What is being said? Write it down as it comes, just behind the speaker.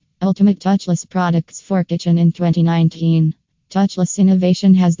ultimate touchless products for kitchen in 2019. Touchless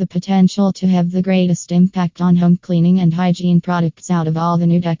innovation has the potential to have the greatest impact on home cleaning and hygiene products out of all the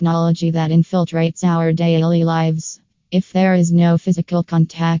new technology that infiltrates our daily lives. If there is no physical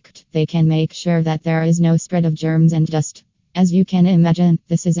contact, they can make sure that there is no spread of germs and dust. As you can imagine,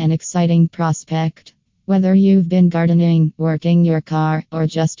 this is an exciting prospect. Whether you've been gardening, working your car, or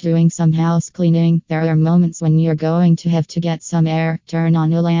just doing some house cleaning, there are moments when you're going to have to get some air, turn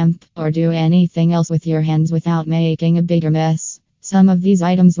on a lamp, or do anything else with your hands without making a bigger mess. Some of these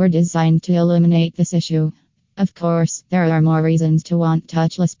items were designed to eliminate this issue. Of course, there are more reasons to want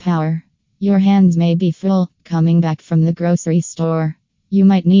touchless power. Your hands may be full, coming back from the grocery store. You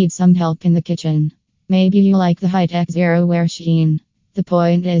might need some help in the kitchen. Maybe you like the high-tech zero-wear sheen. The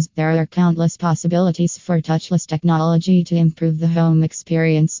point is, there are countless possibilities for touchless technology to improve the home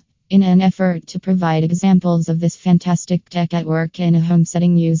experience. In an effort to provide examples of this fantastic tech at work in a home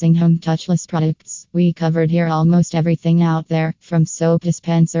setting using home touchless products, we covered here almost everything out there, from soap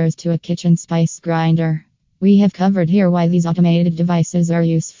dispensers to a kitchen spice grinder. We have covered here why these automated devices are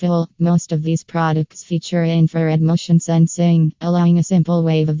useful. Most of these products feature infrared motion sensing, allowing a simple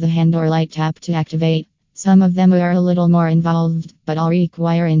wave of the hand or light tap to activate. Some of them are a little more involved, but all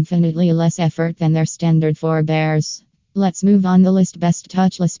require infinitely less effort than their standard forebears. Let's move on the list. Best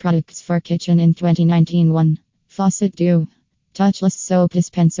touchless products for kitchen in 2019. 1. Faucet 2. Touchless soap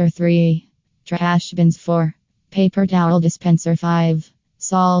dispenser 3. Trash bins 4. Paper towel dispenser 5.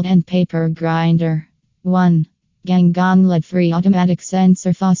 Salt and paper grinder 1. Gangon lead-free automatic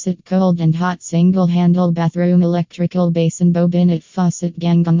sensor faucet. Cold and hot single handle bathroom electrical basin bobinette faucet.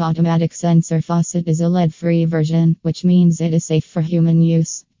 Gangon automatic sensor faucet is a lead-free version, which means it is safe for human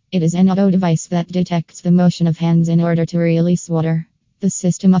use. It is an auto device that detects the motion of hands in order to release water. The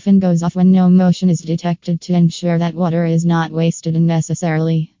system often goes off when no motion is detected to ensure that water is not wasted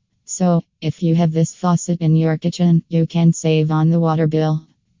unnecessarily. So, if you have this faucet in your kitchen, you can save on the water bill.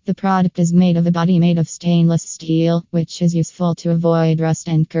 The product is made of a body made of stainless steel, which is useful to avoid rust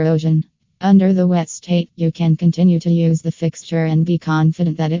and corrosion. Under the wet state, you can continue to use the fixture and be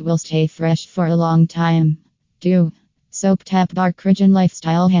confident that it will stay fresh for a long time. 2. Soap Tap Bar Krijin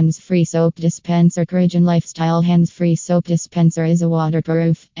Lifestyle Hands-Free Soap Dispenser. Krijin Lifestyle Hands-Free Soap Dispenser is a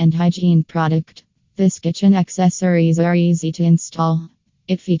waterproof and hygiene product. This kitchen accessories are easy to install.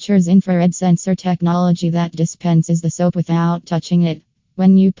 It features infrared sensor technology that dispenses the soap without touching it.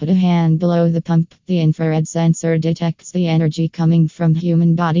 When you put a hand below the pump, the infrared sensor detects the energy coming from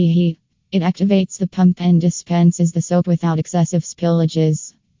human body heat. It activates the pump and dispenses the soap without excessive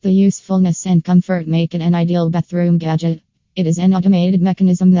spillages. The usefulness and comfort make it an ideal bathroom gadget. It is an automated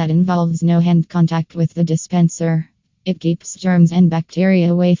mechanism that involves no hand contact with the dispenser. It keeps germs and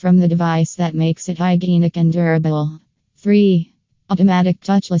bacteria away from the device that makes it hygienic and durable. 3. Automatic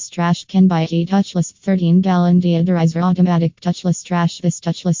touchless trash can buy a touchless 13-gallon deodorizer automatic touchless trash. This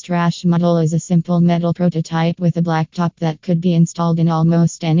touchless trash model is a simple metal prototype with a black top that could be installed in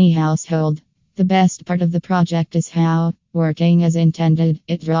almost any household. The best part of the project is how, working as intended,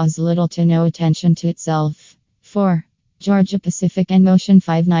 it draws little to no attention to itself. 4. Georgia Pacific Motion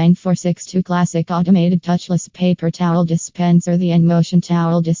 59462 Classic Automated Touchless Paper Towel Dispenser. The Motion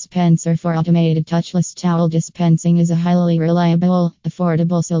Towel Dispenser for automated touchless towel dispensing is a highly reliable,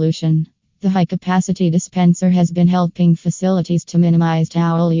 affordable solution. The high-capacity dispenser has been helping facilities to minimize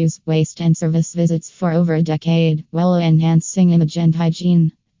towel use, waste, and service visits for over a decade, while enhancing image and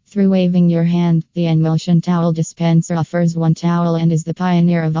hygiene. Through waving your hand, the Motion Towel Dispenser offers one towel and is the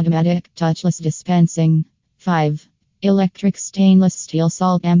pioneer of automatic, touchless dispensing. 5. Electric stainless steel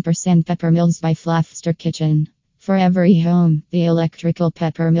salt ampersand pepper mills by Flafster Kitchen. For every home, the electrical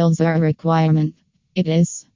pepper mills are a requirement. It is